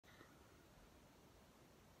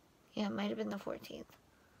Yeah, it might have been the 14th.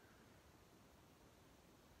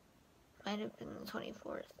 Might have been the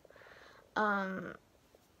 24th.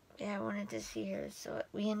 Yeah, I wanted to see her, so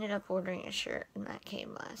we ended up ordering a shirt, and that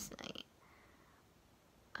came last night.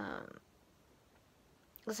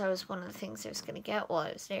 Because that was one of the things I was going to get while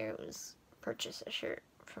I was there, was purchase a shirt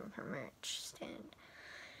from her merch stand.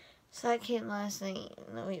 So that came last night,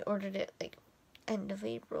 and then we ordered it, like, end of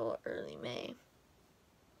April, early May.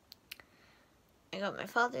 I got my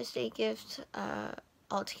Father's Day gift,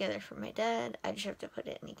 all together for my dad. I just have to put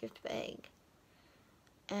it in a gift bag.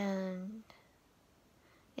 And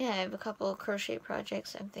yeah, I have a couple of crochet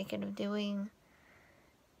projects I'm thinking of doing.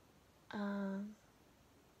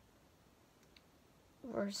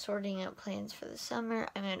 We're sorting out plans for the summer.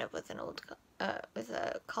 I met up with with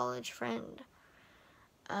a college friend.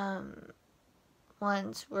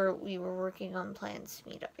 Once where we were working on plans to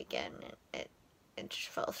meet up again, and it just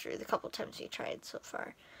fell through the couple times we tried so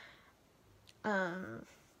far.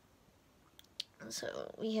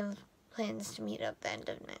 So we have plans to meet up the end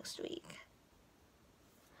of next week.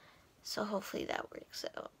 So hopefully that works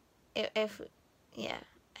out. Yeah,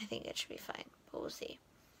 I think it should be fine, but we'll see.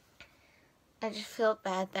 I just feel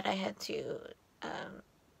bad that I had to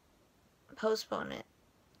postpone it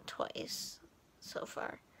twice so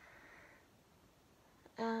far.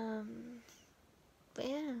 But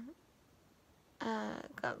yeah,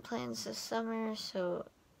 got plans this summer, so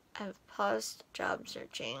I've paused job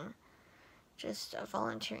searching, just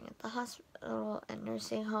volunteering at the hospital and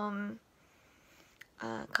nursing home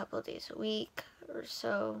a couple of days a week or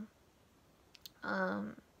so.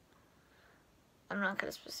 I'm not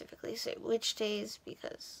going to specifically say which days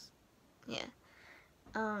because, yeah.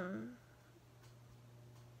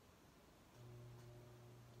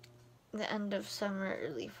 The end of summer,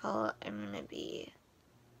 early fall, I'm going to be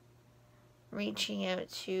reaching out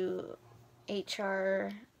to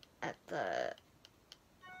HR at the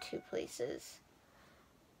 2 places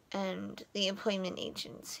and the employment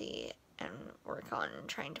agency and work on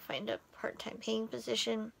trying to find a part-time paying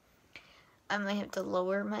position. I might have to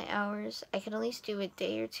lower my hours. I can at least do a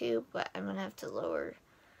day or 2, but I'm going to have to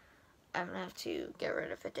get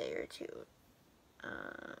rid of a day or 2. I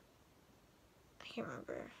can't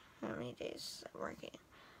remember how many days I'm working.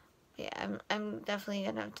 But yeah, I'm definitely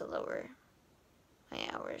going to have to lower my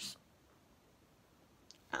hours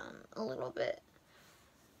a little bit.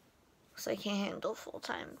 So I can't handle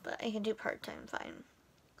full-time, but I can do part-time fine.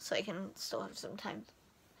 So I can still have some time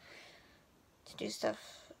to do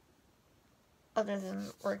stuff other than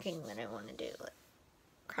working that I want to do, like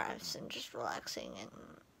crafts and just relaxing and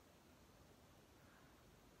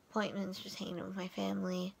appointments, just hanging out with my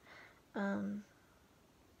family. So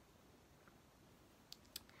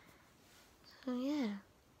yeah,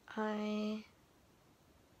 I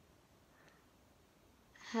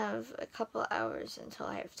have a couple hours until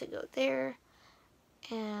I have to go there,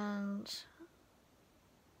 and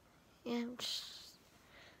yeah, I'm just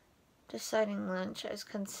deciding lunch. I was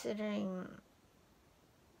considering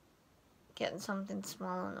getting something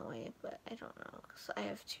small on the way, but I don't know, because I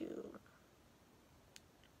have to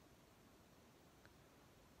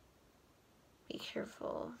be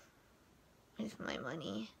careful with my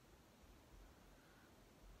money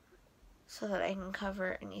so that I can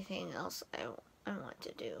cover anything else I want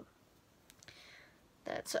to do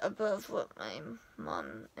that's above what my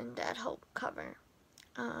mom and dad help cover.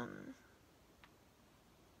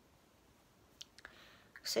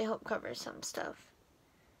 Because they help cover some stuff.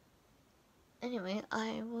 Anyway,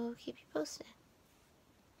 I will keep you posted.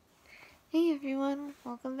 Hey everyone,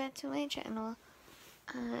 welcome back to my channel.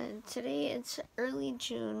 Today it's early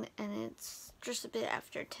June and it's just a bit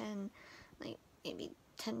after 10, like maybe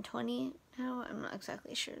 10:20 now. I'm not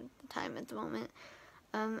exactly sure the time at the moment.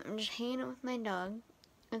 I'm just hanging out with my dog.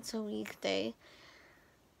 It's a weekday.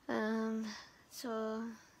 So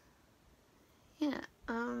yeah,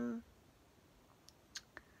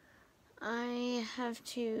 I have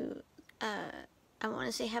to, I want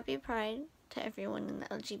to say happy Pride to everyone in the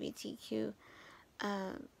LGBTQ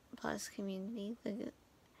plus community, the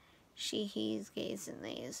she, he's, gays, and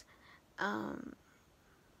theys.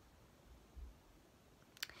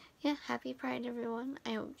 Yeah, happy Pride, everyone.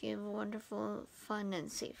 I hope you have a wonderful, fun,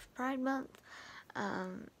 and safe Pride Month.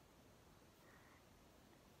 And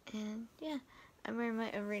yeah, I'm wearing my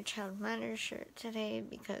Every Child Matters shirt today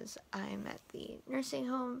because I'm at the nursing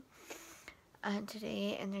home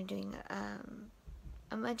today, and they're doing a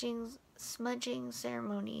smudging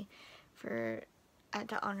ceremony to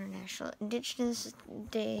honor National Indigenous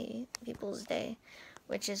Day, People's Day,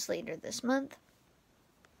 which is later this month.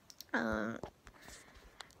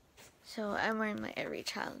 So I'm wearing my Every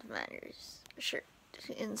Child Matters shirt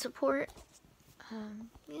in support.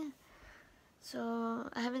 Yeah. So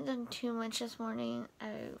I haven't done too much this morning.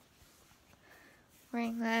 I'm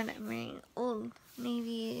wearing that. I'm wearing Old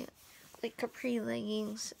Navy like capri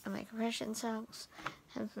leggings and my compression socks.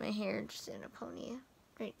 Have my hair just in a pony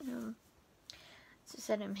right now. As I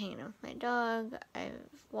said, I'm hanging out with my dog.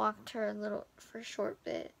 I've walked her a little for a short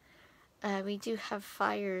bit. We do have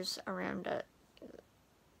fires around us.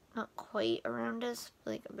 Not quite around us,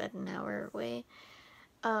 but like about an hour away.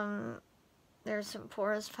 There's some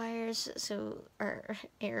forest fires, so our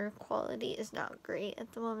air quality is not great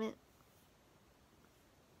at the moment.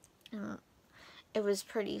 It was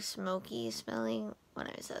pretty smoky smelling when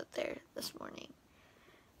I was out there this morning,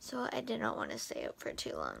 so I did not want to stay out for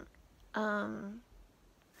too long.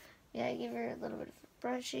 Yeah, I gave her a little bit of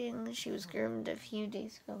brushing. She was groomed a few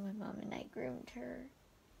days ago. My mom and I groomed her.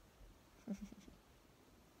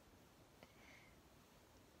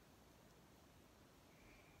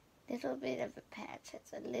 Little bit of a patch.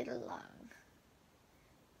 It's a little long.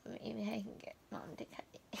 Maybe I can get mom to cut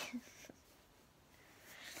it.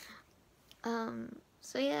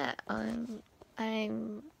 So yeah,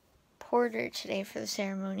 I'm porter today for the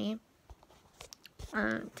ceremony.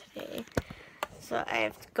 Today. So I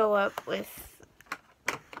have to go up with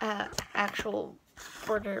actual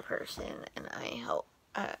porter person, and I help.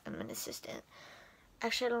 I'm an assistant.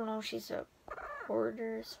 Actually, I don't know if she's a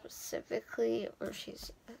porter specifically, or if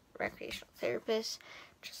she's a recreational therapist.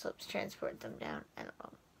 Just helps transport them down. I don't know.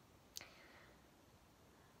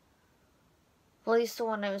 Well, at least the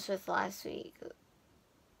one I was with last week,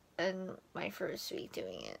 and my first week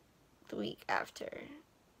doing it, the week after,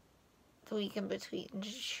 the week in between,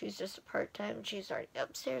 she was just a part-time. She's already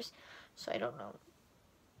upstairs, so I don't know.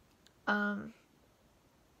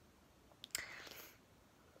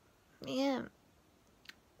 Yeah.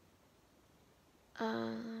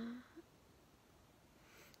 I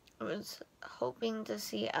was hoping to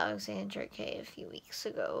see Alexandra K a few weeks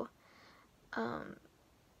ago,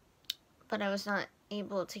 but I was not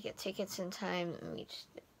able to get tickets in time, and we just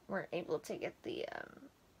weren't able to get the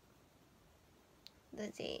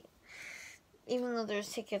date. Even though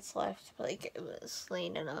there's tickets left, but like it was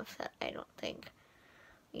late enough that I don't think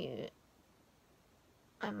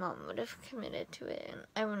my mom would have committed to it, and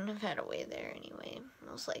I wouldn't have had a way there anyway,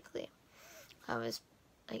 most likely. I was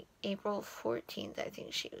like April 14th, I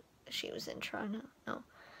think she was in Toronto. No.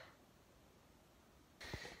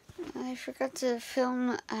 I forgot to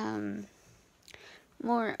film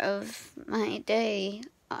more of my day.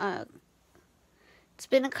 It's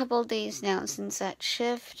been a couple days now since that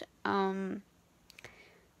shift. I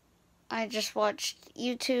just watched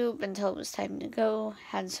YouTube until it was time to go,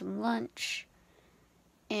 had some lunch,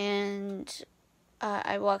 and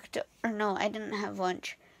I didn't have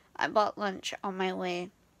lunch. I bought lunch on my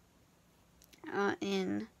way,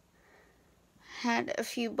 and had a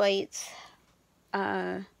few bites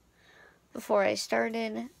before I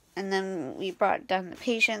started, and then we brought down the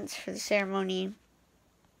patients for the ceremony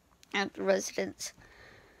at the residence.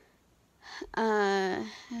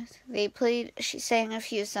 She sang a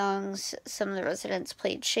few songs. Some of the residents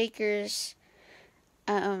played shakers.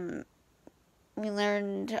 We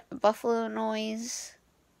learned buffalo noise.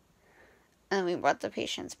 And we brought the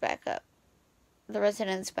patients back up. The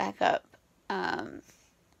residents back up, and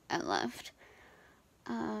left.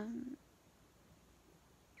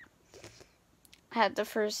 Had the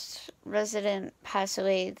first resident pass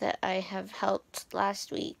away that I have helped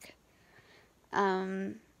last week.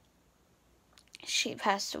 She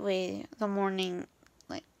passed away that morning,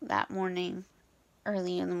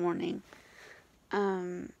 early in the morning.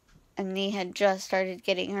 And they had just started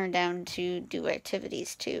getting her down to do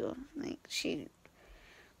activities too. Like, she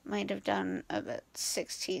might have done about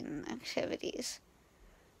 16 activities.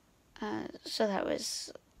 So that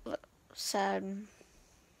was sad.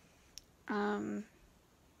 Even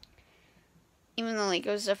though, like,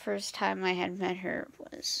 it was the first time I had met her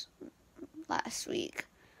was last week.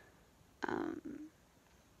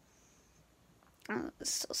 It was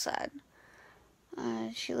still sad.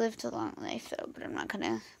 She lived a long life, though, but I'm not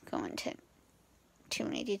gonna go into too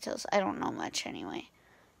many details. I don't know much anyway.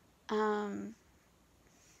 Yeah,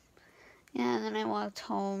 and then I walked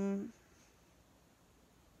home,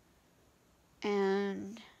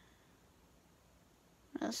 and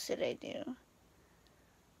what else did I do?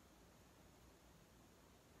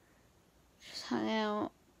 Just hung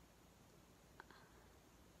out.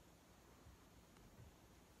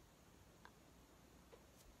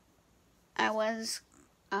 I was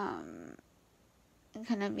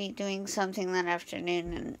gonna be doing something that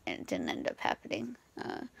afternoon, and it didn't end up happening.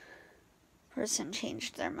 Person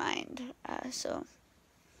changed their mind, so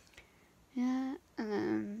Yeah, and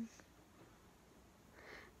then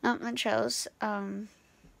not much else.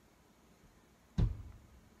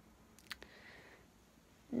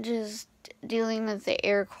 Just dealing with the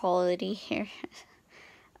air quality here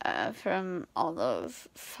from all the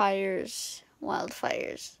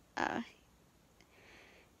wildfires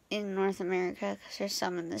in North America, because there's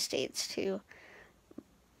some in the States too.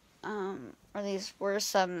 Or at least were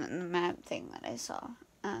some in the map thing that I saw.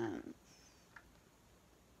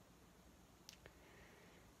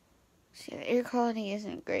 So the air quality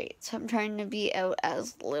isn't great, so I'm trying to be out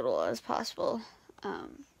as little as possible.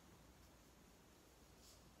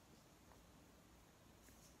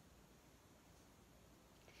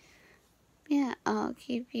 Yeah, I'll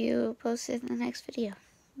keep you posted in the next video.